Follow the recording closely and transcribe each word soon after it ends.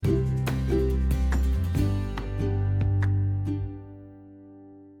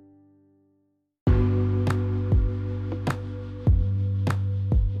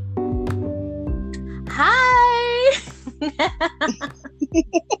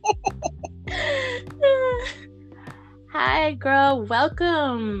Hi, girl.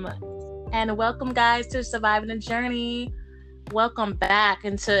 Welcome. And welcome, guys, to Surviving the Journey. Welcome back,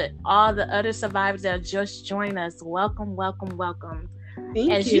 and to all the other survivors that just joined us. Welcome, welcome, welcome.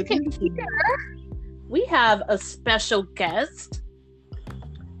 As you can hear, we have a special guest.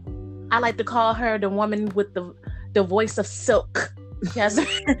 I like to call her the woman with the voice of silk. She has a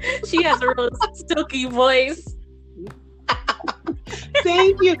real silky voice.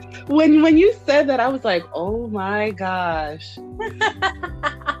 Thank you. When you said that, I was like, oh my gosh.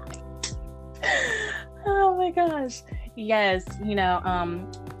 Oh my gosh. Yes,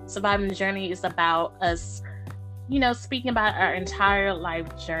 Surviving the Journey is about us, speaking about our entire life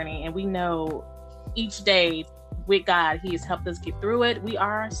journey. And we know each day with God, He has helped us get through it. We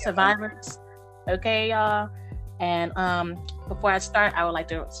are survivors. Okay, y'all. And before I start, I would like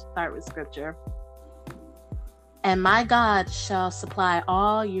to start with scripture. And my God shall supply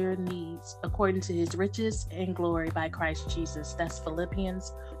all your needs according to His riches and glory by Christ Jesus. That's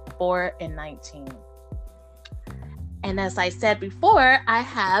Philippians 4:19. And as I said before, I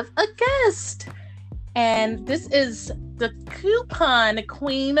have a guest. And this is the coupon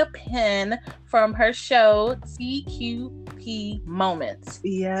queen pen from her show, TQP Moments.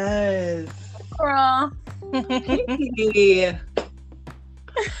 Yes. Girl. Hey.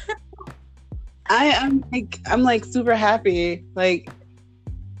 I'm like super happy. Like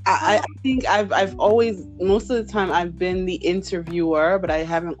I think I've always, most of the time I've been the interviewer, but I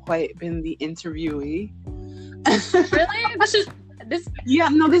haven't quite been the interviewee. Really?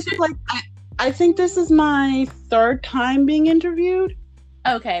 This is like I think this is my third time being interviewed.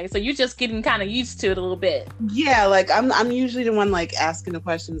 Okay, so you're just getting kind of used to it a little bit. Yeah, like I'm usually the one like asking the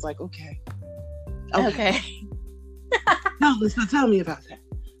questions, like okay. No, listen, tell me about that.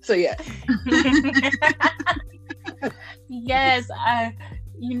 So yeah. Yes,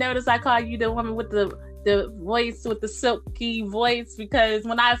 you notice I call you the woman with the voice, with the silky voice, because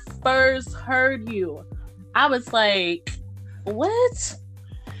when I first heard you, I was like, what?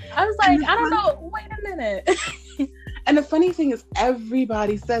 I was like, I don't know. Wait a minute. And the funny thing is,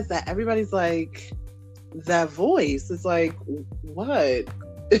 everybody says that. Everybody's like, that voice is like, what?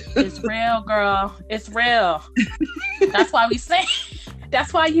 It's real, girl. It's real. That's why we say.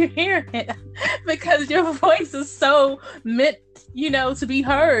 That's why you're hearing it, because your voice is so meant, to be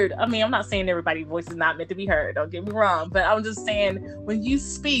heard. I mean, I'm not saying everybody's voice is not meant to be heard. Don't get me wrong, but I'm just saying when you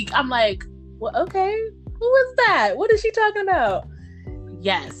speak, I'm like, well, okay, who is that? What is she talking about?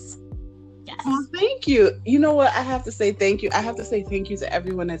 Yes. Well, thank you. You know what? I have to say thank you. I have to say thank you to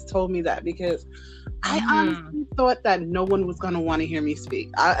everyone that's told me that, because I honestly thought that no one was going to want to hear me speak.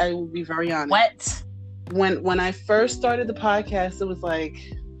 I will be very honest. What? When I first started the podcast, it was like,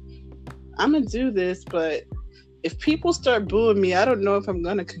 I'm going to do this, but if people start booing me, I don't know if I'm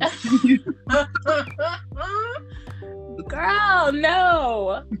going to continue. Girl,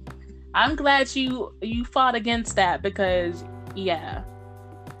 no. I'm glad you fought against that, because, yeah.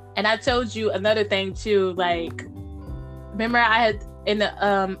 And I told you another thing, too. Like, remember I had, in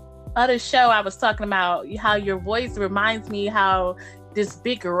the other show, I was talking about how your voice reminds me how this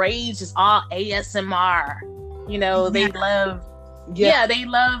big rage is all ASMR. They love... Yeah, they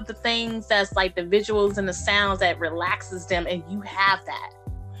love the things that's like the visuals and the sounds that relaxes them, and you have that.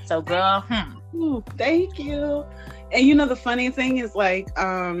 So, girl, Ooh, thank you. And the funny thing is, like,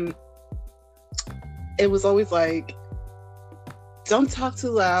 it was always like, don't talk too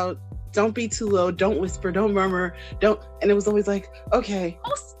loud, don't be too low, don't whisper, don't murmur, don't. And it was always like, okay.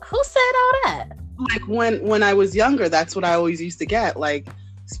 Who said all that? Like when I was younger, that's what I always used to get. Like,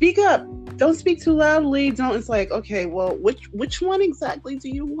 speak up. Don't speak too loudly. Don't. It's like, okay, well, which one exactly do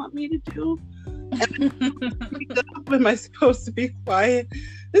you want me to do? Am I supposed to be quiet?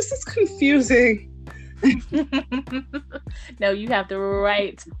 This is confusing. No, you have the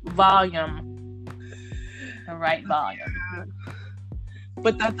right volume. The right volume.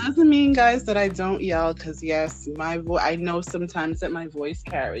 But that doesn't mean, guys, that I don't yell, because yes, I know sometimes that my voice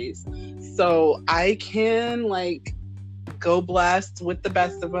carries. So I can like go blast with the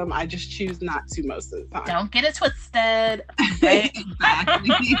best of them. I just choose not to most of the time. Don't get it twisted.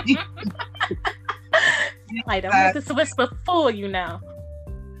 Exactly. I don't let this whisper fool you now.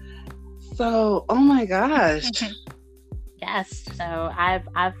 So, oh my gosh. Yes. So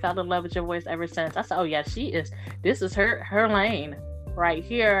I've fell in love with your voice ever since. I said, oh yeah, this is her lane right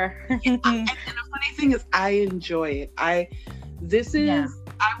here. And the funny thing is, I enjoy it. I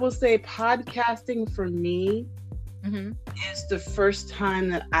will say, podcasting for me is the first time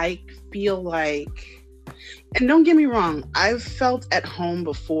that I feel like, and don't get me wrong, I've felt at home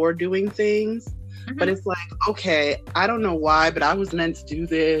before doing things, But it's like, okay, I don't know why, but I was meant to do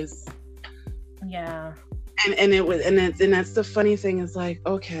this. Yeah. And it was, and that's the funny thing is like,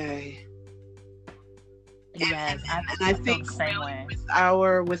 okay. Yes, and I think the same way.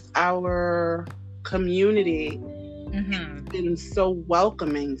 with our community, it's been so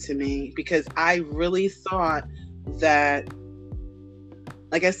welcoming to me, because I really thought that,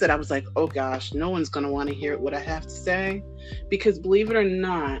 like I said, I was like, oh gosh, no one's gonna want to hear what I have to say, because believe it or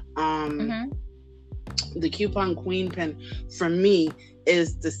not, the Coupon Queen Pin for me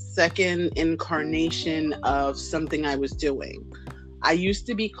is the second incarnation of something I was doing. I used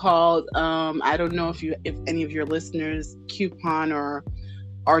to be called, I don't know if any of your listeners coupon or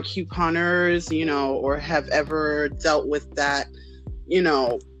are couponers, you know, or have ever dealt with that, you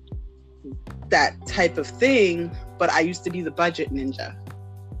know, that type of thing, but I used to be the budget ninja.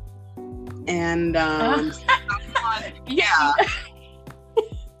 And yeah.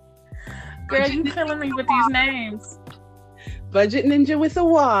 Girl, you killing me with these names. Budget ninja with a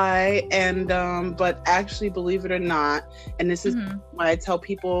Y, and but actually, believe it or not, and this is why I tell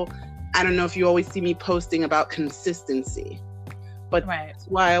people, I don't know if you always see me posting about consistency, but that's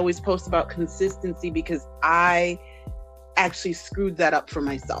why I always post about consistency, because I actually screwed that up for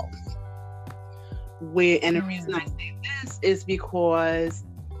myself. And the reason I say this is because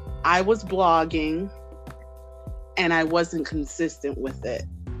I was blogging and I wasn't consistent with it.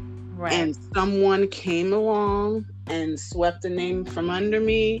 Right. And someone came along and swept the name from under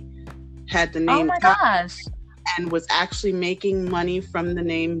me, had the name and was actually making money from the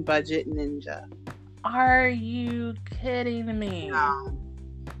name Budget Ninja. Are you kidding me? No.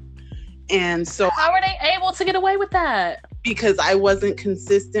 And so how are they able to get away with that? Because I wasn't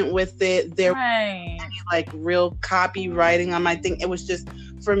consistent with it. There wasn't any like real copywriting on my thing. It was just,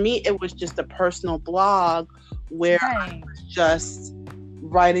 for me, it was just a personal blog where I was just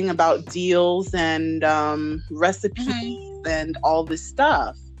writing about deals and recipes and all this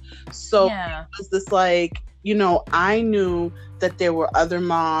stuff. So it was this like, you know, I knew that there were other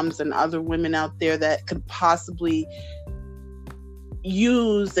moms and other women out there that could possibly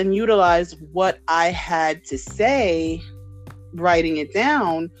use and utilize what I had to say, writing it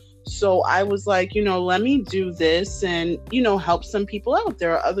down. So I was like, you know, let me do this and, you know, help some people out.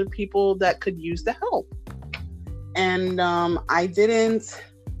 There are other people that could use the help. And I didn't,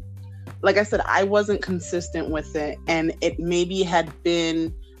 like I said, I wasn't consistent with it. And it maybe had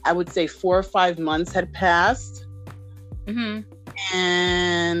been, I would say 4 or 5 months had passed.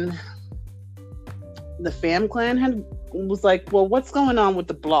 And the Fam Clan was like, well, what's going on with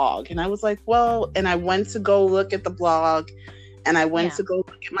the blog? And I was like, well, and I went to go look at the blog, and I went to go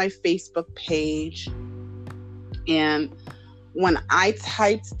look at my Facebook page. And when I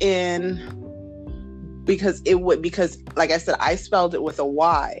typed in, because like I said, I spelled it with a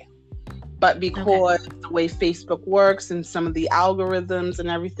Y, but because the way Facebook works and some of the algorithms and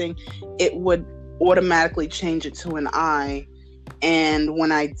everything, it would automatically change it to an I. And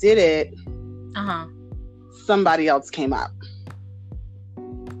when I did it, somebody else came up,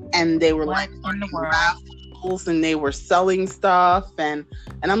 and they were like raffles, and they were selling stuff, and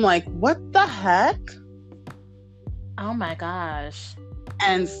I'm like, what the heck? Oh my gosh.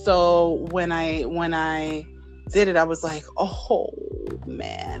 And so when I did it, I was like, oh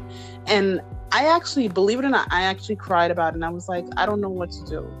man. And I actually, believe it or not, I actually cried about it, and I was like, I don't know what to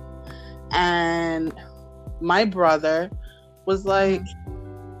do. And my brother was like,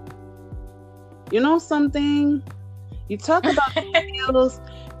 you know something? You talk about deals,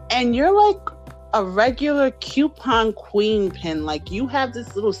 and you're like a regular coupon queen pin. Like, you have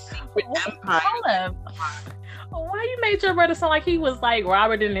this little secret empire. Why you made your brother sound like he was like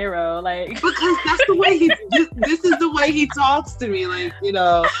Robert De Niro? Like, because that's the way this is the way he talks to me. Like, you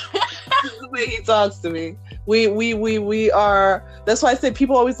know, this is the way he talks to me. We are. That's why I say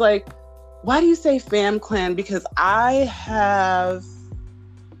people always like, why do you say Fam Clan? Because I have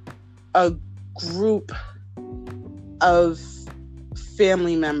a group of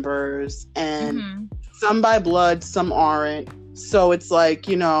family members, and some by blood, some aren't. So it's like,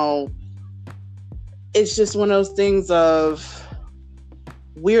 you know, it's just one of those things of,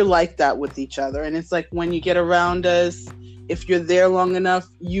 we're like that with each other. And it's like, when you get around us, if you're there long enough,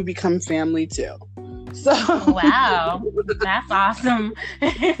 you become family too. So wow, that's awesome.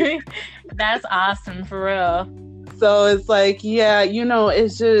 That's awesome, for real. So it's like, yeah, you know,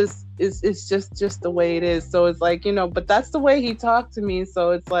 it's just the way it is. So it's like, you know, but that's the way he talked to me.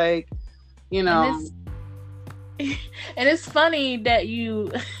 So it's like, you know. And it's funny that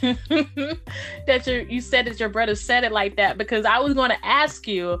you you said that your brother said it like that, because I was going to ask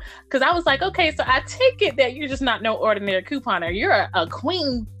you, because I was like, okay, so I take it that you're just not no ordinary couponer. You're a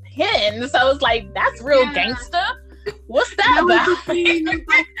queen pen. So I was like, that's real gangster. What's that about?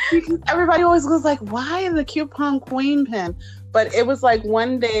 Because everybody always goes like, why the coupon queen pen? But it was like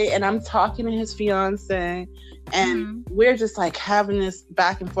one day, and I'm talking to his fiance, and we're just like having this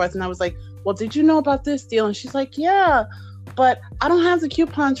back and forth. And I was like, well, did you know about this deal? And she's like, yeah, but I don't have the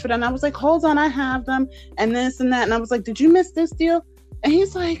coupons for that. And I was like, hold on, I have them, and this and that. And I was like, did you miss this deal? And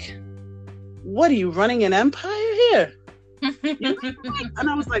he's like, what are you, running an empire here? And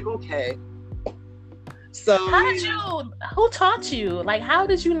I was like, okay. So who taught you? Like, how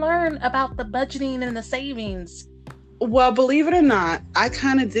did you learn about the budgeting and the savings? Well, believe it or not, I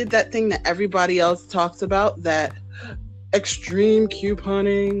kind of did that thing that everybody else talks about, that extreme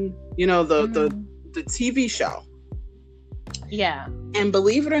couponing, you know, the TV show. Yeah. And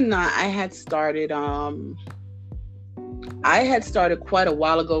believe it or not, I had started quite a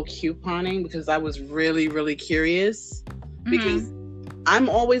while ago couponing because I was really, really curious, because I'm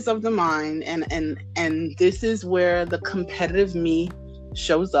always of the mind, and this is where the competitive me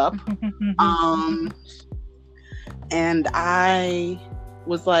shows up. And I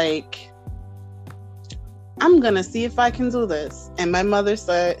was like, I'm gonna see if I can do this. And my mother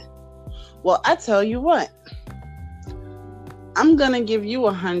said, well, I tell you what, I'm gonna give you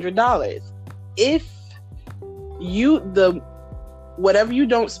 $100 if whatever you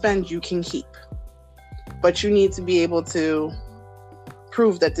don't spend, you can keep, but you need to be able to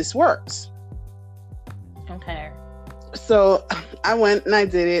prove that this works. Okay. So I went and I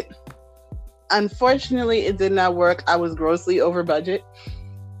did it. Unfortunately, it did not work. I was grossly over budget.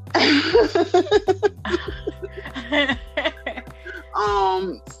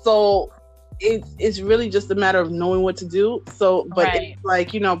 So it's really just a matter of knowing what to do. So, but right. It's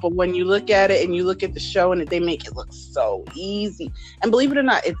like, you know, but when you look at it and you look at the show and they make it look so easy, and believe it or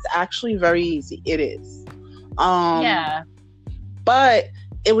not, it's actually very easy. It is. Yeah. But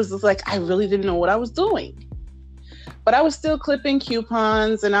it was just like, I really didn't know what I was doing. But I was still clipping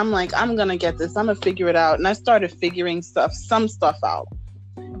coupons, and I'm like, I'm going to get this. I'm going to figure it out. And I started figuring some stuff out.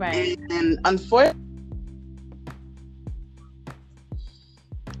 Right. And unfortunately,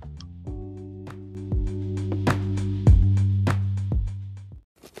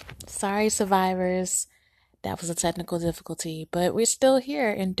 sorry, survivors. That was a technical difficulty, but we're still here,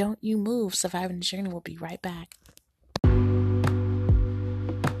 and don't you move. Surviving the Journey will be right back.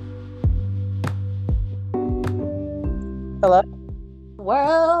 Hello?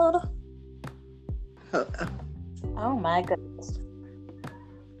 World. Hello. Oh my goodness.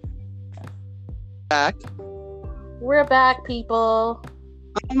 Back. We're back, people.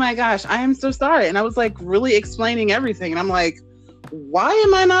 Oh my gosh, I am so sorry. And I was like really explaining everything, and I'm like, why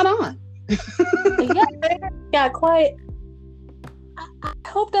am I not on? Yeah, quite. I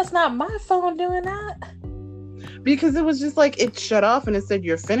hope that's not my phone doing that. Because it was just like, it shut off and it said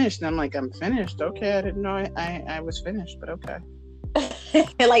you're finished. And I'm like, I'm finished. Okay, I didn't know I was finished, but okay.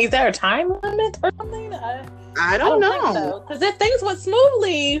 Like, is there a time limit or something? I don't know. Because if things went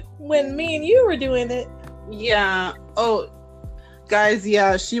smoothly when me and you were doing it. Yeah. Oh, guys,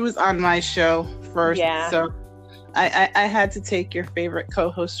 yeah, she was on my show first. Yeah. So I had to take your favorite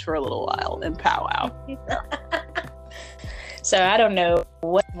co-host for a little while and powwow. So I don't know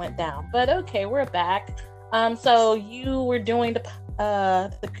what went down, but okay, we're back. So you were doing the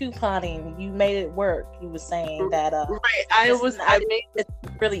couponing. You made it work. You were saying that. Right. I made it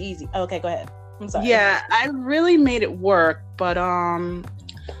really easy. Okay, go ahead. I'm sorry. Yeah, I really made it work, but I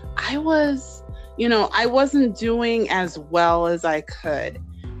wasn't doing as well as I could,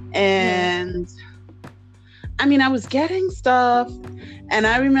 and. I mean, I was getting stuff, and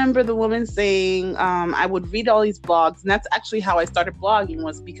I remember the woman saying, I would read all these blogs, and that's actually how I started blogging,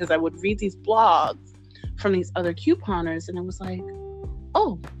 was because I would read these blogs from these other couponers, and it was like,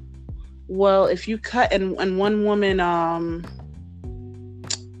 oh, well, if you cut, and one woman,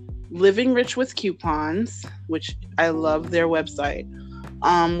 Living Rich with Coupons, which I love their website,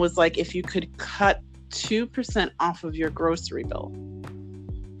 was like, if you could cut 2% off of your grocery bill,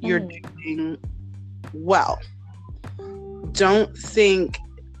 you're doing well. Don't think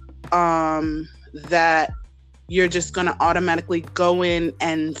that you're just going to automatically go in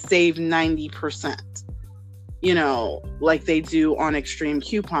and save 90%, like they do on extreme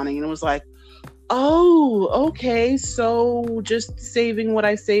couponing. And it was like, oh, okay, so just saving what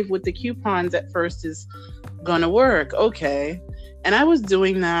I save with the coupons at first is going to work. Okay. And I was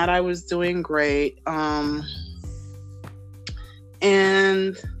doing that. I was doing great.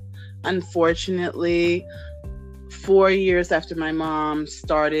 And unfortunately, 4 years after my mom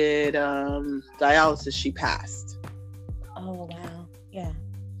started dialysis, she passed. Oh, wow. Yeah.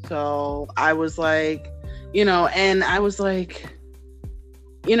 So I was like, and I was like,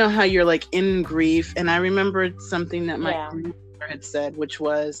 you know how you're like in grief, and I remembered something that my Yeah. grandmother had said, which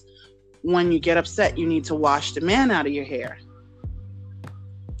was, when you get upset, you need to wash the man out of your hair.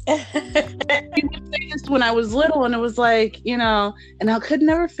 She would say this when I was little, and it was like, you know, and I could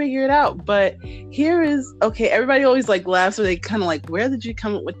never figure it out. But here is, okay, everybody always like laughs, or they kind of like, where did you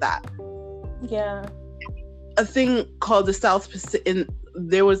come up with that? Yeah. A thing called the South Pacific.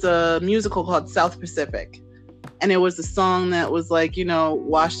 There was a musical called South Pacific, and it was a song that was like, you know,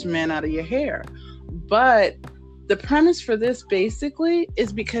 wash the man out of your hair. But the premise for this basically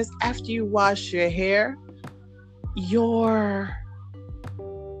is because after you wash your hair, your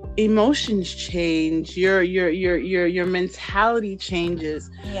emotions change, your mentality changes,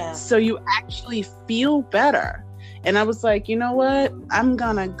 Yeah. so you actually feel better. And I was like, you know what, I'm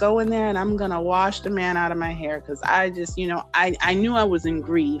gonna go in there and I'm gonna wash the man out of my hair, because I just, you know, I knew I was in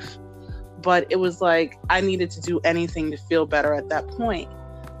grief, but it was like I needed to do anything to feel better at that point.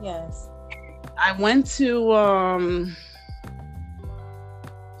 Yes. I went to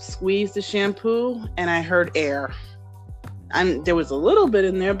squeeze the shampoo, and I heard air. And there was a little bit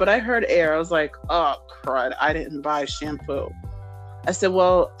in there, but I heard air. I was like, oh crud, I didn't buy shampoo. I said,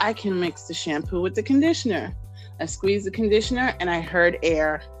 well, I can mix the shampoo with the conditioner. I squeezed the conditioner and I heard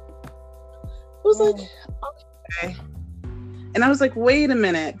air. I was like, okay. And I was like, wait a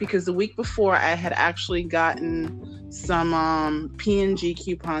minute, because the week before I had actually gotten some P&G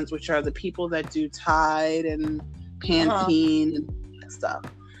coupons, which are the people that do Tide and Pantene and that stuff.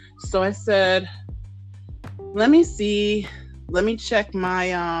 So I said, let me see, let me check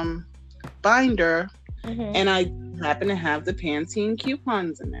my binder, and I happen to have the Pantene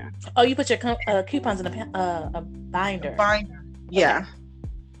coupons in there. Oh, you put your coupons in a binder. Binder. Yeah.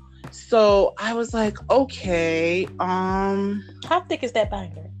 So I was like, okay, how thick is that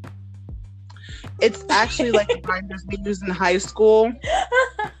binder? It's actually like the binders we used in high school.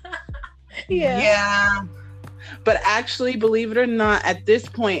 Yeah. But actually, believe it or not, at this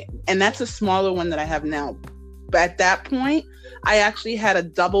point, and that's a smaller one that I have now, but at that point, I actually had a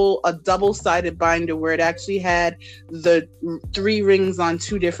double-sided binder where it actually had the 3 rings on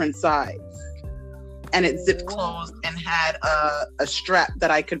 2 different sides. And it zipped closed and had a strap that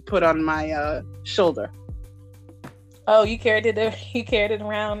I could put on my shoulder. Oh, you carried it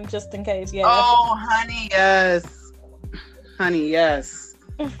around just in case, yeah. Oh, honey, yes. Honey, yes.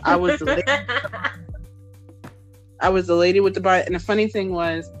 I was the lady. I was the lady with the binder. And the funny thing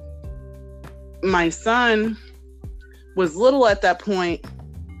was, my son was little at that point,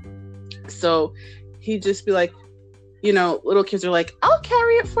 so he'd just be like, you know, little kids are like, I'll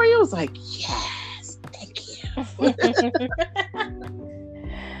carry it for you. I was like, yes, thank you.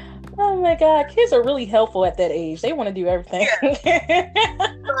 Oh my God, kids are really helpful at that age. They want to do everything. So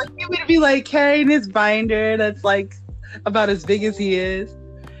he would be like carrying his binder that's like about as big as he is.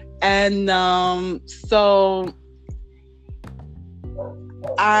 And so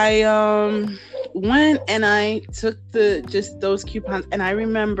I went and I took just those coupons, and I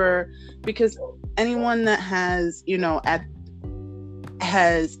remember, because anyone that has, you know,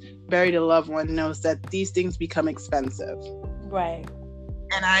 has buried a loved one knows that these things become expensive. Right.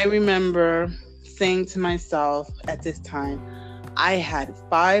 And I remember saying to myself at this time, I had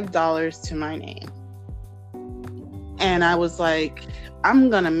 $5 to my name. And I was like, I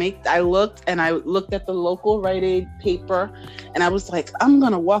looked at the local Rite Aid paper, and I was like, I'm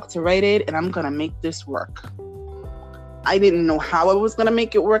going to walk to Rite Aid and I'm going to make this work. I didn't know how I was going to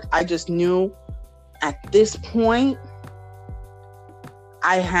make it work. I just knew at this point,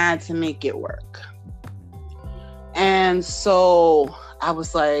 I had to make it work. And so I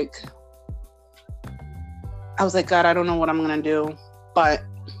was like, God, I don't know what I'm going to do. But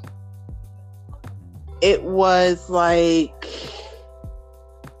it was like,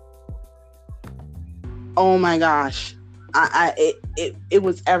 oh my gosh. It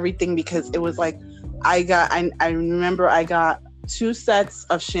was everything, because it was like, I remember I got 2 sets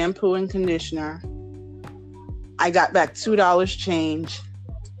of shampoo and conditioner. I got back $2 change.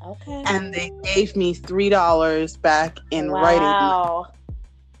 Okay. And they gave me $3 back in writing. Wow.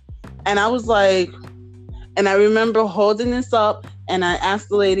 And I was like, and I remember holding this up, and I asked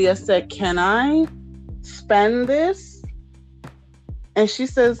the lady, I said, can I spend this? And she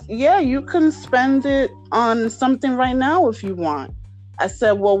says, yeah, you can spend it on something right now if you want. I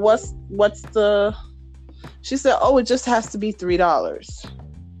said, well, what's the... She said, oh, it just has to be $3.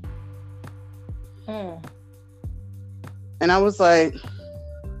 And I was like,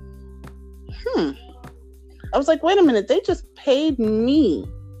 I was like, wait a minute, they just paid me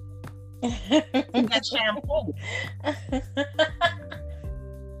to get shampoo.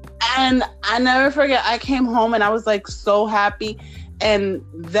 And I never forget, I came home and I was like so happy. And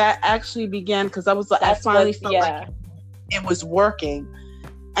that actually began because I was like, I finally felt like it was working.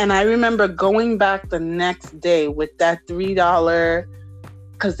 And I remember going back the next day with that $3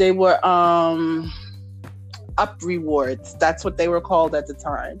 because they were up rewards. That's what they were called at the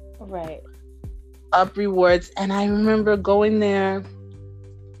time. Right. Up rewards. And I remember going there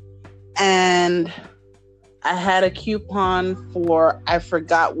and I had a coupon for, I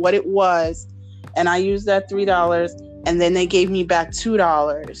forgot what it was. And I used that $3 and then they gave me back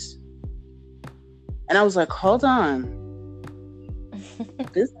 $2. And I was like, hold on.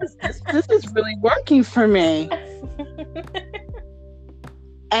 This is really working for me.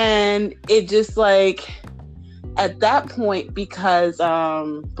 And it just like at that point, because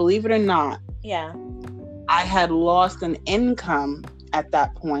believe it or not, I had lost an income at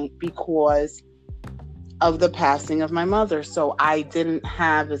that point because of the passing of my mother. So I didn't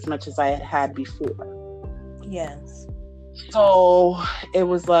have as much as I had had before. Yes. So it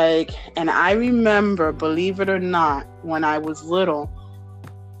was like, and I remember, believe it or not, when I was little,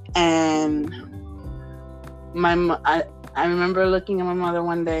 and I remember looking at my mother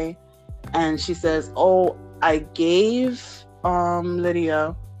one day, and she says, "Oh, I gave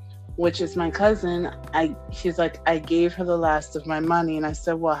Lydia, which is my cousin, she's like, I gave her the last of my money." And I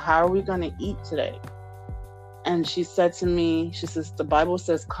said, "Well, how are we going to eat today?" And she said to me, she says, "The Bible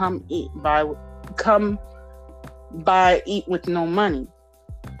says, come eat, eat with no money.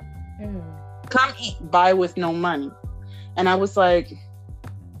 Come eat, buy with no money." And I was like,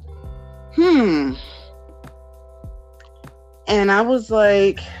 And I was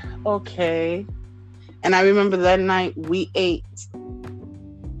like, okay. And I remember that night we ate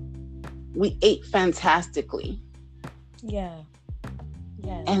fantastically. Yeah.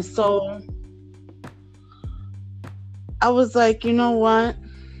 Yeah. And so I was like, you know what?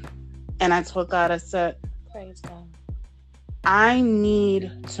 And I told God, I said, praise God, I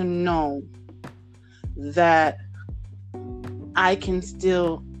need to know that I can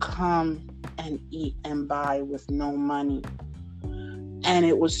still come and eat and buy with no money. And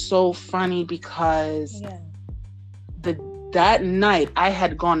it was so funny because that night I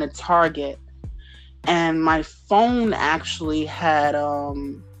had gone to Target and my phone actually had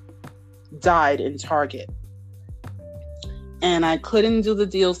died in Target. And I couldn't do the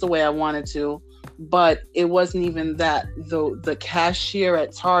deals the way I wanted to, but it wasn't even that. The cashier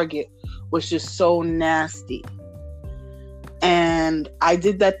at Target was just so nasty. And I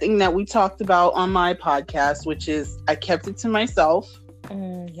did that thing that we talked about on my podcast, which is I kept it to myself.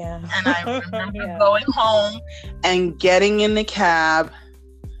 And I remember going home and getting in the cab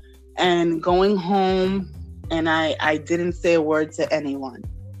and going home, and I didn't say a word to anyone.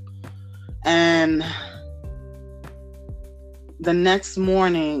 And the next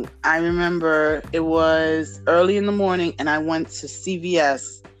morning, I remember it was early in the morning, and I went to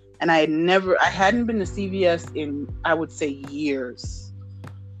CVS, and I hadn't been to CVS in, I would say, years.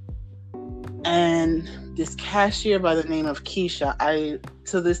 And this cashier by the name of Keisha,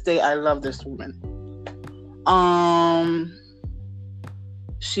 to this day, I love this woman.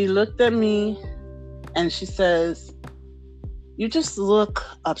 She looked at me and she says, "You just look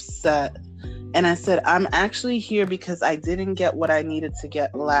upset." And I said, "I'm actually here because I didn't get what I needed to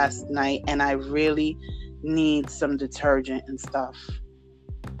get last night, and I really need some detergent and stuff."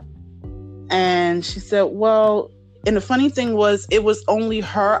 And she said, "Well," and the funny thing was, it was only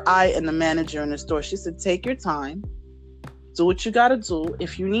her, I, and the manager in the store. She said, "Take your time. Do what you gotta do.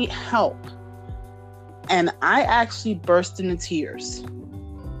 If you need help." And I actually burst into tears.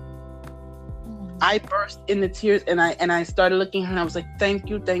 I burst into tears, and I started looking at her, and I was like, thank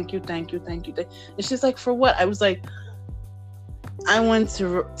you. And she's like, "For what?" I was like, "I went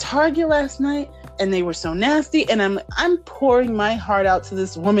to Target last night, and they were so nasty." And I'm pouring my heart out to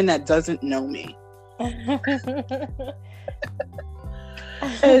this woman that doesn't know me.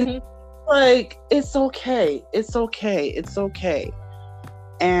 And like, it's okay.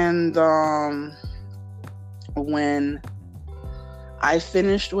 And when I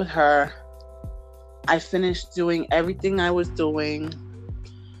finished with her, I finished doing everything I was doing,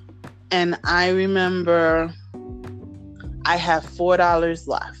 and I remember I have $4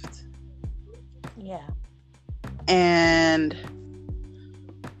 left. Yeah. And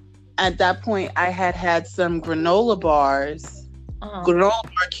at that point, I had some granola bars, granola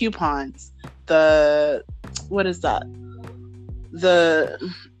bar coupons. What is that? The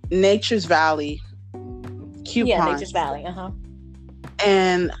Nature's Valley coupons. Yeah, Nature's Valley.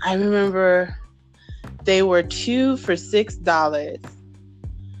 And I remember they were 2 for $6,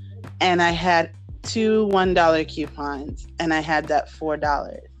 and I had 2 $1 coupons, and I had that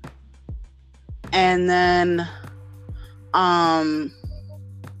 $4. And then Um,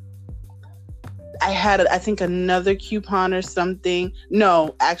 I had, I think, another coupon or something.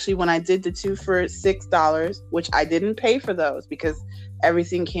 No, actually, when I did the 2 for $6, which I didn't pay for those because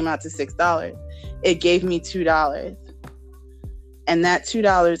everything came out to $6, it gave me $2. And that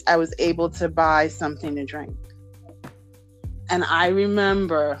 $2, I was able to buy something to drink. And I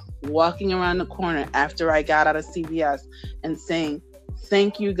remember walking around the corner after I got out of CVS and saying,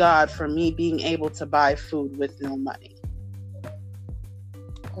 thank you, God, for me being able to buy food with no money.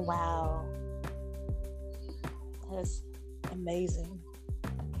 Wow. That's amazing.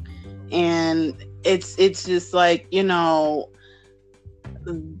 And it's just like, you know,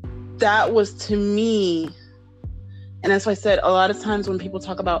 that was to me. And that's why I said a lot of times when people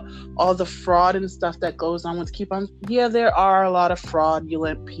talk about all the fraud and stuff that goes on with coupons, yeah, there are a lot of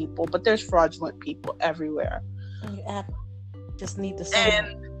fraudulent people, but there's fraudulent people everywhere. You just need to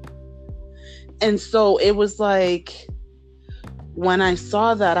say. And so it was like, when I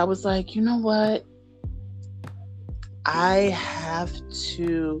saw that, I was like, you know what? I have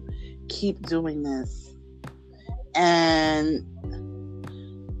to keep doing this. And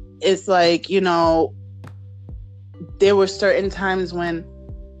it's like, you know, there were certain times when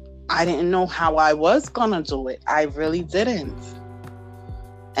I didn't know how I was gonna do it. I really didn't.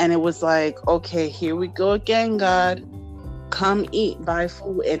 And it was like, okay, here we go again, God. Come eat, buy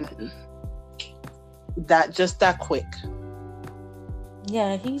food. And that quick.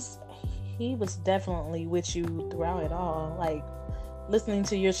 Yeah, he was definitely with you throughout it all. Like, listening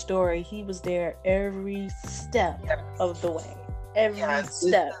to your story, he was there every step of the way. Every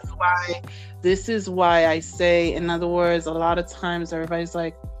step. This is why I say, in other words, a lot of times everybody's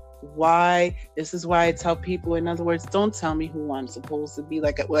like, why? This is why I tell people, in other words, don't tell me who I'm supposed to be.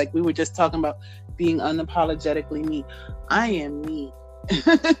 Like we were just talking about being unapologetically me. I am me.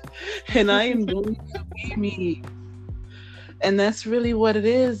 And I am going to be me. And that's really what it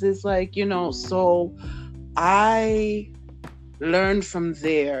is. It's like, you know, so I learned from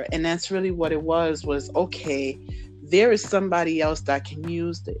there. And that's really what it was okay, there is somebody else that can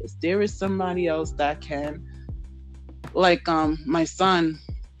use this. There is somebody else that can, like, my son,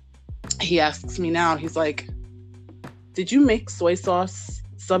 he asks me now, he's like, did you make soy sauce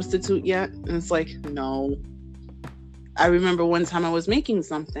substitute yet? And it's like, no. I remember one time I was making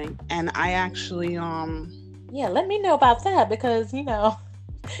something and I actually, yeah, let me know about that because, you know,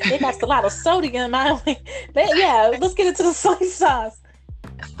 it got a lot of sodium. Yeah, let's get into the soy sauce.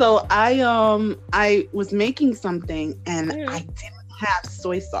 So I was making something and I didn't have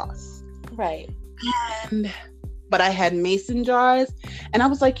soy sauce. Right. But I had mason jars and I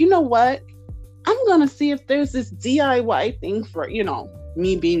was like, you know what? I'm going to see if there's this DIY thing for, you know,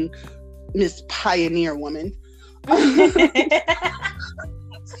 me being Miss Pioneer Woman. So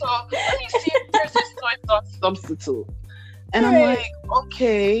let me see if there's a soy sauce substitute. And I'm like,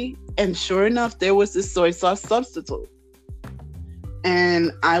 okay. And sure enough, there was this soy sauce substitute.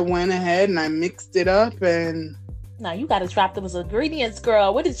 And I went ahead and I mixed it up and... Now you gotta drop those ingredients,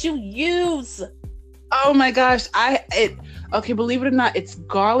 girl. What did you use? Oh my gosh. Okay, believe it or not, it's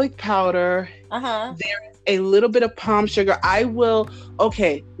garlic powder. There's a little bit of palm sugar.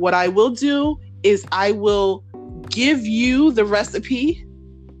 What I will do is I will give you the recipe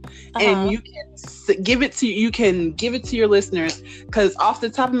and you can give it to your listeners, because off the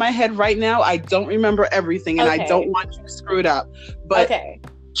top of my head right now I don't remember everything and I don't want you screwed up, but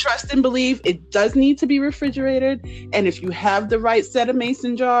trust and believe, it does need to be refrigerated. And if you have the right set of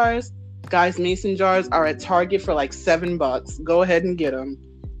mason jars, guys, mason jars are at Target for like $7. Go ahead and get them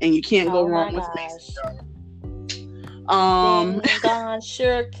and you can't go wrong with mason jars. God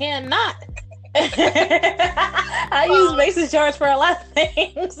sure cannot. I use mason jars for a lot of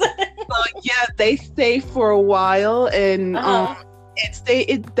things. Yeah, they stay for a while, and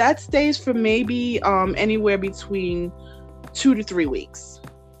that stays for maybe anywhere between 2 to 3 weeks.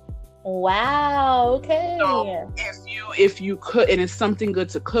 Wow. Okay. So if you cook, and it's something good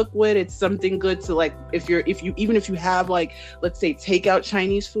to cook with, it's something good to, like, if you have, like, let's say takeout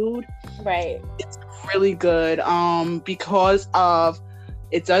Chinese food, right? It's really good because of.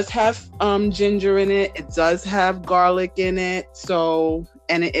 It does have ginger in it. It does have garlic in it. So,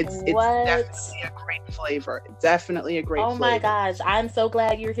 and it's definitely a great flavor. Definitely a great flavor. Oh my gosh. I'm so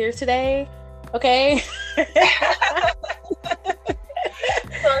glad you're here today. Okay.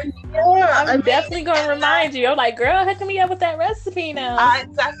 I'm definitely going to remind you. I'm like, girl, hook me up with that recipe now. I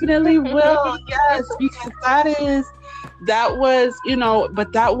definitely will. Yes, because that was, you know,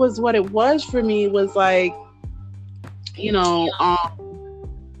 but that was what it was for me, was like, you know,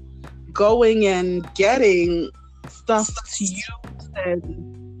 going and getting stuff to use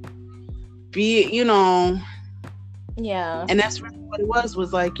and be, you know, Yeah. And that's really what it was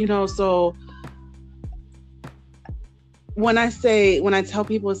like, so when I tell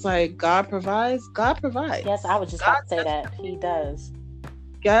people, it's like God provides. Yes, I was just about to say that. He does.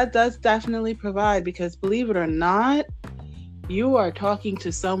 God does definitely provide, because believe it or not, you are talking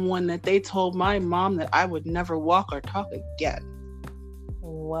to someone that they told my mom that I would never walk or talk again.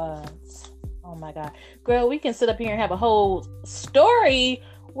 What? Oh my God. Girl, we can sit up here and have a whole story.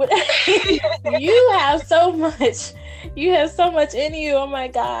 You have so much. You have so much in you. Oh my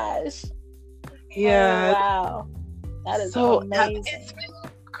gosh. Yeah. Oh, wow. That is so amazing.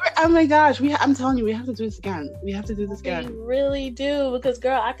 Oh my gosh, I'm telling you, we have to do this again. We have to do this again. We really do, because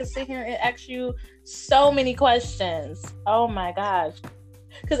girl, I could sit here and ask you so many questions. Oh my gosh.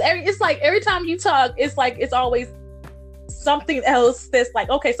 Because it's like every time you talk, it's like it's always something else that's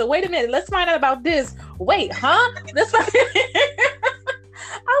like, okay, so wait a minute, let's find out about this. Wait, huh? I'm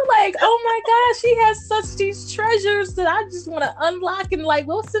like, oh my gosh, she has such these treasures that I just want to unlock and like,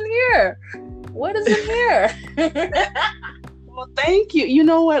 what's in here? What is in here? Well, thank you. You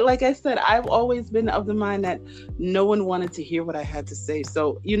know what? Like I said, I've always been of the mind that no one wanted to hear what I had to say.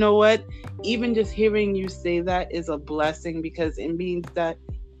 So, you know what? Even just hearing you say that is a blessing, because it means that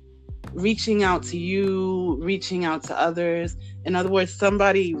reaching out to you, reaching out to others, in other words,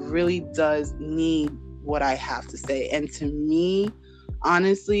 somebody really does need what I have to say. And to me,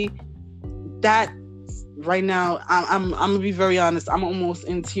 honestly, that right now, I'm gonna be very honest, I'm almost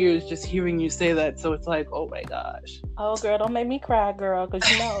in tears just hearing you say that. So it's like, oh my gosh. Oh girl, don't make me cry, girl, because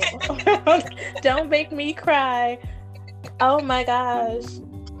don't make me cry. Oh my gosh.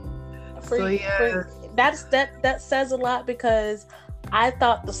 That says a lot, because I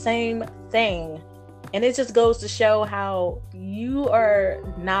thought the same thing, and it just goes to show how you are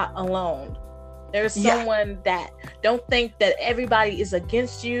not alone. There's someone that don't think that everybody is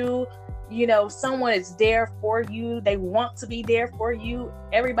against you. Someone is there for you. They want to be there for you.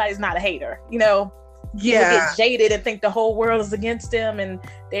 Everybody's not a hater, People get jaded and think the whole world is against them, and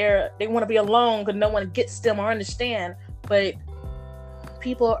they want to be alone because no one gets them or understand. But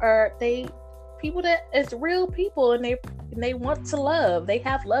people that it's real people, and they want to love. They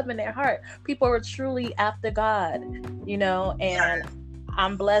have love in their heart. People are truly after God, and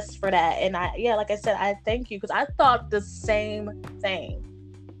I'm blessed for that. And like I said, I thank you, because I thought the same thing.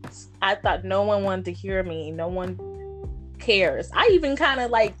 I thought no one wanted to hear me. No one cares. I even kind of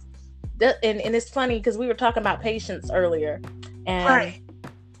like, and it's funny because we were talking about patience earlier, and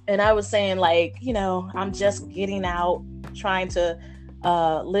I was saying like, I'm just getting out, trying to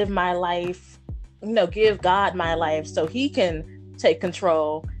live my life, give God my life so He can take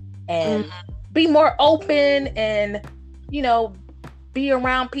control and be more open, and be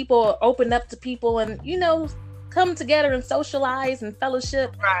around people, open up to people, and come together and socialize and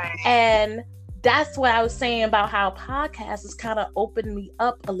fellowship. And that's what I was saying about how podcasts has kind of opened me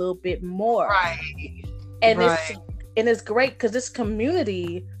up a little bit more. It's great, because this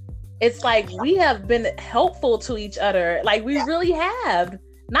community, it's like we have been helpful to each other. Like we really have,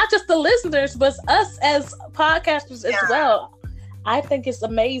 not just the listeners, but us as podcasters as well. I think it's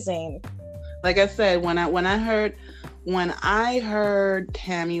amazing. Like I said, when I heard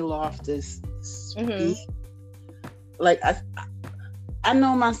Tammy Loftus speak, like I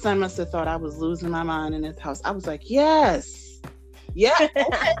know my son must have thought I was losing my mind in his house. I was like, yes, okay,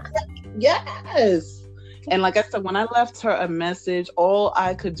 yes. And like I said, when I left her a message, all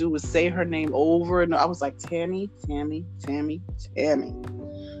I could do was say her name over, and I was like, Tammy,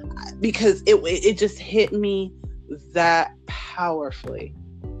 because it just hit me that powerfully.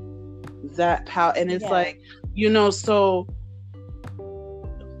 And it's like, so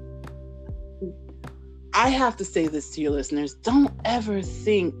I have to say this to your listeners. Don't ever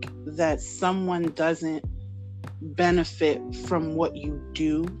think that someone doesn't benefit from what you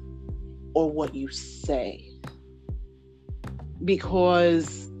do or what you say.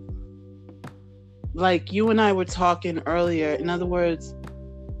 Because like you and I were talking earlier, in other words,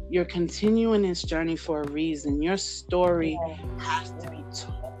 you're continuing this journey for a reason. Your story has to be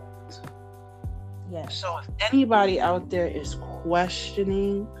told. So if anybody out there is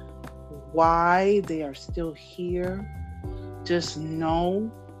questioning why they are still here, just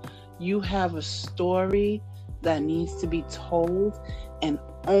know you have a story that needs to be told, and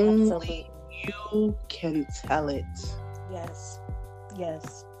only you can tell it. Yes.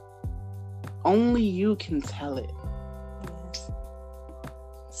 Only you can tell it. Yes.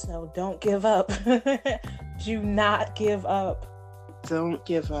 So don't give up. Do not give up. Don't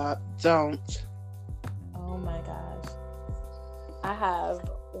give up. Don't. Oh my gosh. I have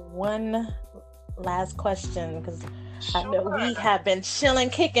one last question, because I know we have been chilling,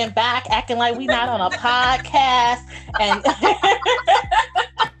 kicking back, acting like we not on a podcast, and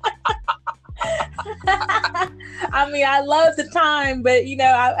I mean, I love the time, but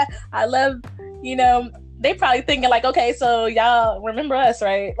I love, they probably thinking like, okay, so y'all remember us,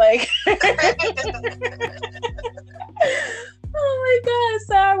 right? Like, oh my God,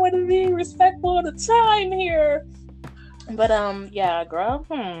 so I want to be respectful of the time here, but yeah, girl,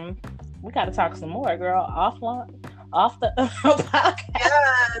 we got to talk some more, girl, off the podcast,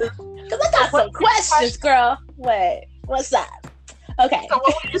 because I got some questions, girl. What's up? Okay. So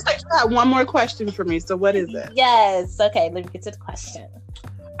what would you say? You have one more question for me. So what is it? Yes. Okay. Let me get to the question.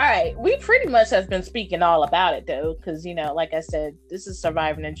 All right. We pretty much have been speaking all about it though, because like I said, this is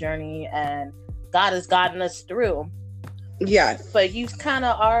surviving a journey, and God has gotten us through. Yes. But you've kind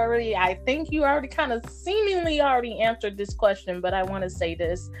of already, I think you already kind of seemingly already answered this question, but I want to say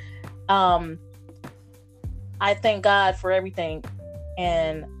this. I thank God for everything,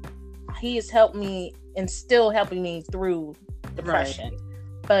 and He has helped me and still helping me through depression. Right.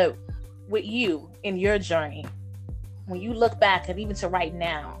 But with you in your journey, when you look back and even to right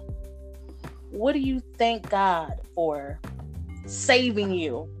now, what do you thank God for saving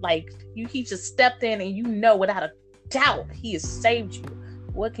you? Like He just stepped in, and without a doubt He has saved you.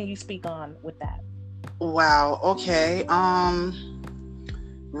 What can you speak on with that? Wow. Okay.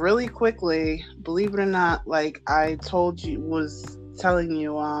 Really quickly, believe it or not, like I was telling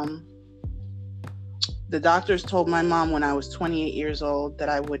you, the doctors told my mom when I was 28 years old that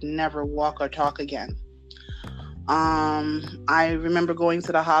I would never walk or talk again. I remember going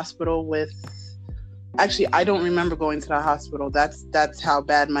to the hospital actually, I don't remember going to the hospital. That's how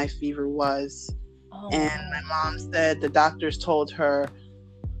bad my fever was. Oh. And my mom said the doctors told her,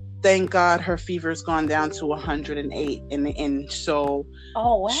 thank God her fever's gone down to 108. And so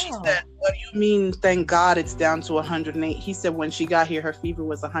she said, what do you mean, thank God it's down to 108? He said when she got here, her fever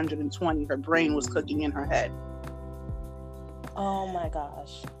was 120. Her brain was cooking in her head. Oh my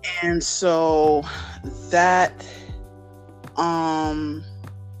gosh. And so that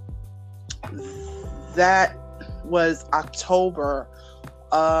was October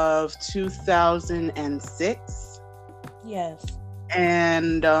of 2006. Yes.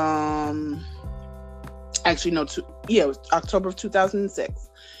 And actually no, it was October of 2006.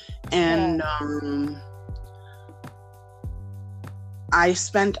 And I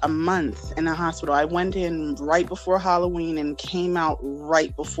spent a month in the hospital. I went in right before Halloween and came out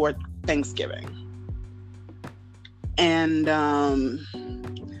right before Thanksgiving. And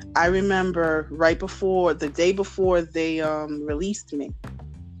I remember the day before they released me.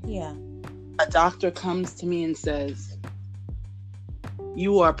 Yeah. A doctor comes to me and says,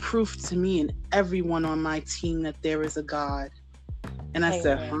 "You are proof to me and everyone on my team that there is a God." And I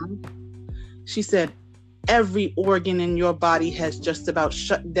said, "Huh?" She said, "Every organ in your body has just about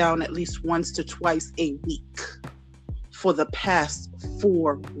shut down at least once to twice a week for the past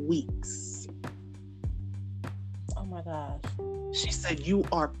 4 weeks." Oh my gosh. She said, "You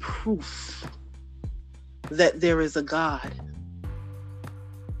are proof that there is a God."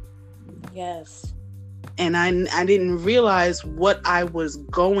 Yes. And I didn't realize what I was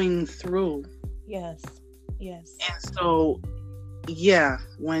going through. Yes. And so, yeah,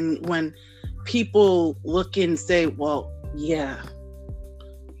 when people look and say, well, yeah,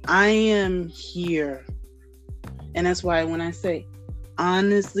 I am here. And that's why when I say,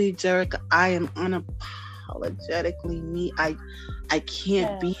 honestly, Jerica, I am unapologetically me. I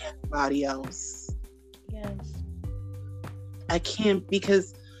can't be anybody else. Yes. I can't,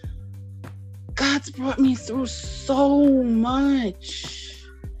 because God's brought me through so much.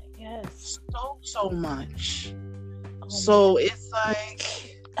 Yes. So much. So it's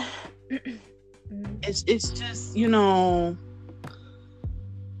like, it's just,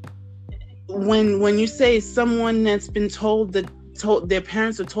 when you say someone that's been told their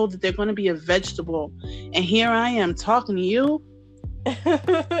parents are told that they're going to be a vegetable, and here I am talking to you.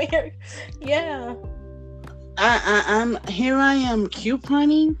 Yeah. I'm here. I am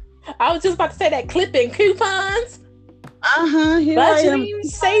couponing. I was just about to say that, clipping coupons. Here budgeting,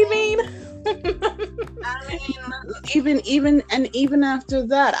 saving. I mean, even after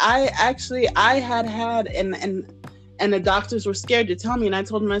that, I had and the doctors were scared to tell me, and I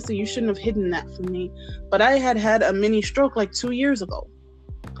told them, I said, you shouldn't have hidden that from me, but I had a mini stroke like 2 years ago.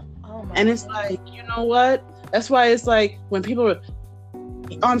 Oh my and it's God. like, you know what? That's why it's like when people are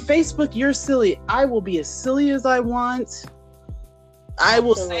on Facebook, you're silly. I will be as silly as I want. I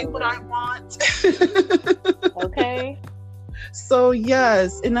will say what I want. Okay. So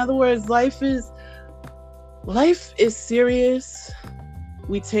yes, in other words, life is serious.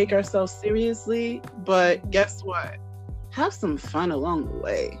 We take ourselves seriously, but guess what? have some fun along the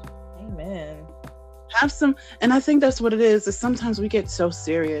way. Amen. Have some, and I think that's what it is sometimes we get so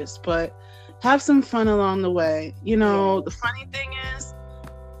serious, but have some fun along the way. You know, the funny thing is,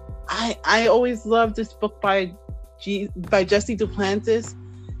 I always loved this book by Jesse Duplantis,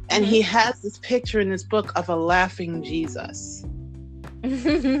 and he has this picture in this book of a laughing Jesus.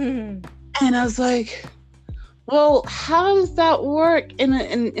 And I was like, well, how does that work? And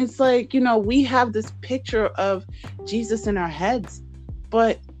it's like, you know, we have this picture of Jesus in our heads,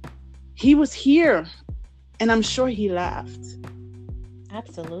 but he was here, and I'm sure he laughed.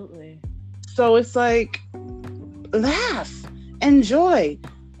 Absolutely. So it's like, laugh, enjoy.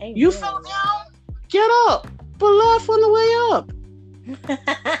 Amen. You fell down, get up, but laugh on the way up.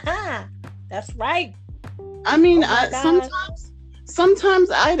 That's right. I mean, Oh sometimes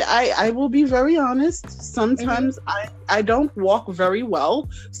I will be very honest. Sometimes I don't walk very well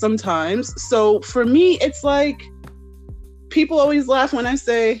sometimes. So for me, it's like, people always laugh when I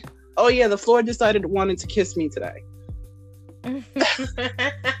say, oh yeah, the floor decided it wanted to kiss me today. But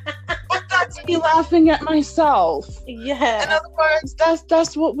that's me laughing at myself. Yeah. In other words,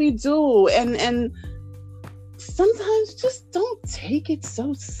 that's what we do. And sometimes just don't take it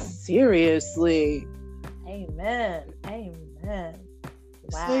so seriously. Amen. Amen.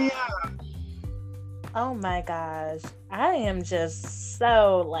 Wow. So yeah. Oh my gosh. I am just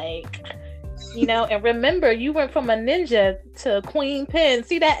so like, you know, and remember, you went from a ninja to a queen pin.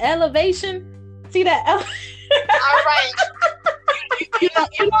 See that elevation? See that? All right. You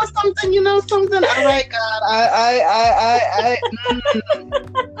know something. All right, God.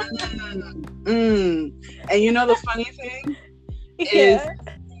 And you know the funny thing is,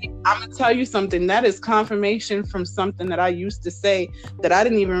 I'm gonna tell you something. That is confirmation from something that I used to say that I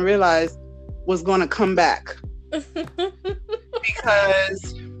didn't even realize was gonna come back.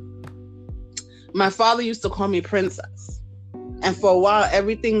 Because my father used to call me princess, and for a while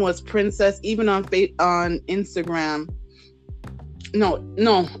everything was princess. Even on Instagram,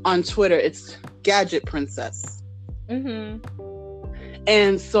 no, on Twitter it's gadget princess.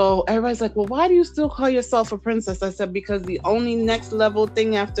 And so everybody's like, well, why do you still call yourself a princess? I said, because the only next level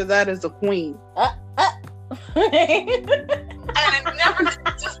thing after that is a queen. And it never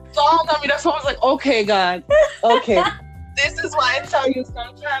just dawned on me. That's why I was like, okay, God, okay. This is why I tell you,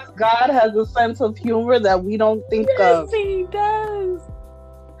 sometimes God has a sense of humor that we don't think of. Yes, he does.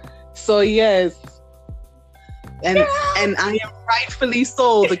 So yes. And I am rightfully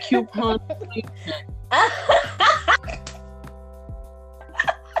so the coupon.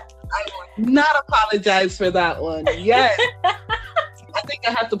 I will not apologize for that one. Yes. I think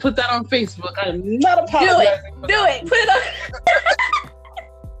I have to put that on Facebook. I am not apologizing. Do it. Put it on.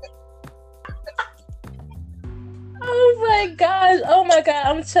 Oh my god.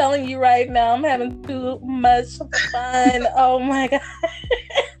 I'm telling you right now, I'm having too much fun. Oh my god.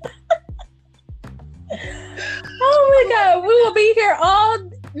 Oh my god. We will be here all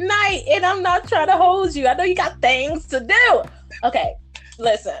night, and I'm not trying to hold you. I know you got things to do. Okay.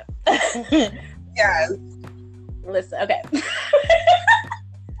 Listen. Yes. Listen. Okay.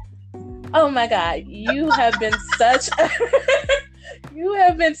 Oh my god. You have been such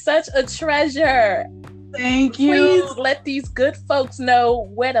a treasure. Thank you. Please let these good folks know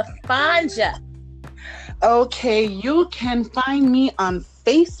where to find you. Okay, you can find me on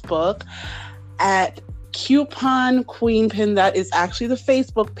Facebook at Coupon Queen Pin. That is actually the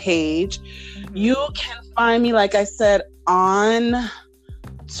Facebook page. You can find me, like I said, on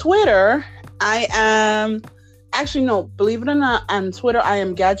Twitter. I am actually, no, believe it or not, on Twitter I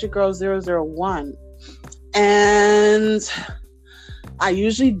am Gadget Girl 001. And I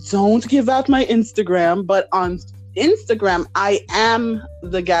usually don't give out my Instagram, but on Instagram I am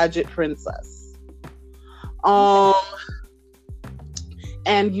the Gadget Princess.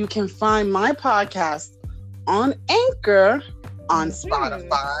 And you can find my podcast on Anchor, on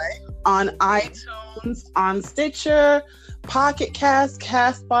Spotify, on iTunes, on Stitcher, Pocket Cast,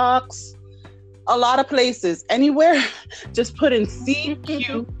 Castbox, a lot of places. Anywhere, just put in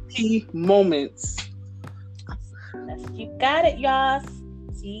CQP Moments. You got it, y'all.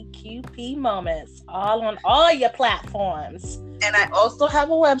 CQP Moments, all on all your platforms. And I also have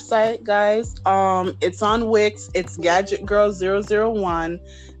a website, guys. It's on Wix. It's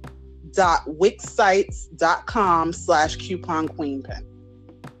gadgetgirl001.wixsites.com/couponqueenpin.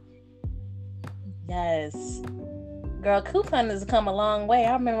 Yes. Girl, coupon has come a long way.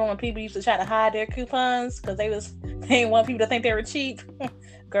 I remember when people used to try to hide their coupons because they didn't want people to think they were cheap.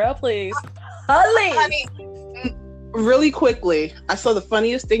 Girl, please. Honey, really quickly, I saw the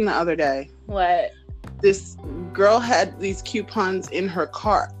funniest thing the other day. What? This girl had these coupons in her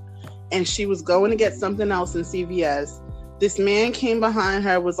cart, and she was going to get something else in CVS, This man came behind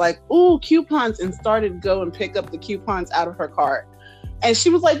her, was like, "Ooh, coupons," and started to go and pick up the coupons out of her cart. And she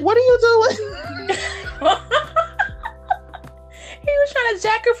was like, "What are you doing?" He was trying to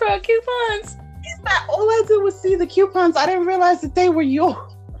jack her for her coupons. All I did was see the coupons. I didn't realize that they were yours.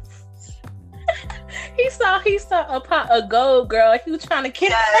 He saw a gold girl. He was trying to get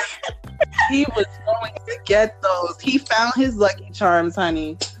Yes. He was going to get those. He found his Lucky Charms,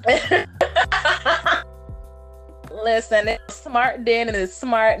 honey. Listen, it's smart then and it's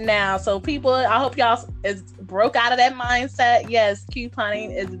smart now. So people, I hope y'all is broke out of that mindset. Yes,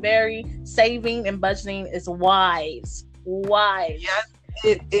 couponing is very saving and budgeting is wise. Yes,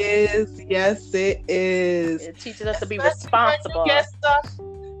 it is. Yes, it is. It teaches us to be responsible.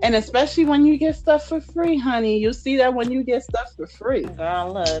 And especially when you get stuff for free, honey. You'll see that when you get stuff for free.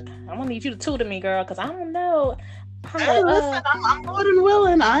 Girl, look, I'm gonna need you to tutor me, girl, because I don't know how Hey, listen, I'm more than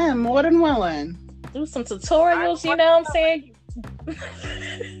willing. I am more than willing. do some tutorials, you know what I'm saying?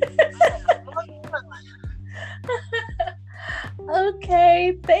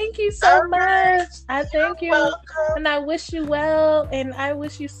 Okay, thank you so much. I thank you. Welcome. And I wish you well. And I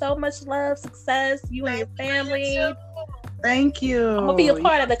wish you so much love, success, you and your family. Thank you. I'm gonna be a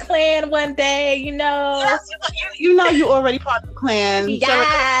part of the clan one day, you know. Yes, you know you already part of the clan.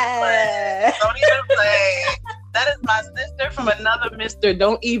 Yeah. Don't even play. That is my sister from another mister.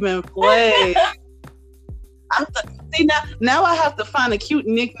 Don't even play. See now I have to find a cute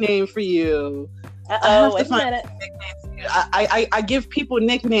nickname for you. Wait a minute. I give people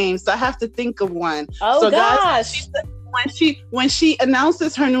nicknames, so I have to think of one. Oh, so gosh. Guys, when she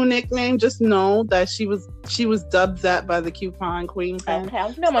announces her new nickname, just know that she was dubbed that by the Coupon Queen. Okay,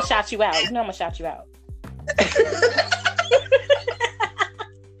 you know I'm gonna shout you out.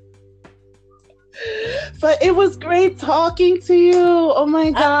 But it was great talking to you. Oh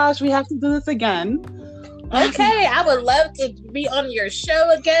my gosh, we have to do this again. Okay, I would love to be on your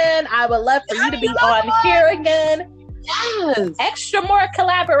show again. I would love for you to be on here again. Yes. Extra more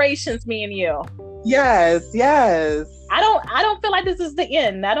collaborations, me and you. Yes. I don't feel like this is the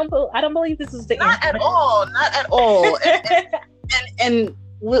end. I don't believe this is the end. Not at all. And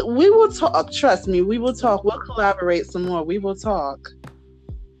we will talk. Trust me, we will talk. We'll collaborate some more. We will talk.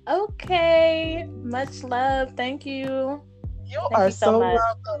 Okay. Much love. Thank you. Thank you so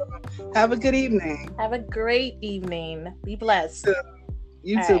welcome. Have a good evening. Have a great evening. Be blessed.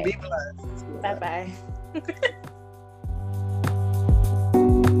 You too. Be blessed. Bye-bye.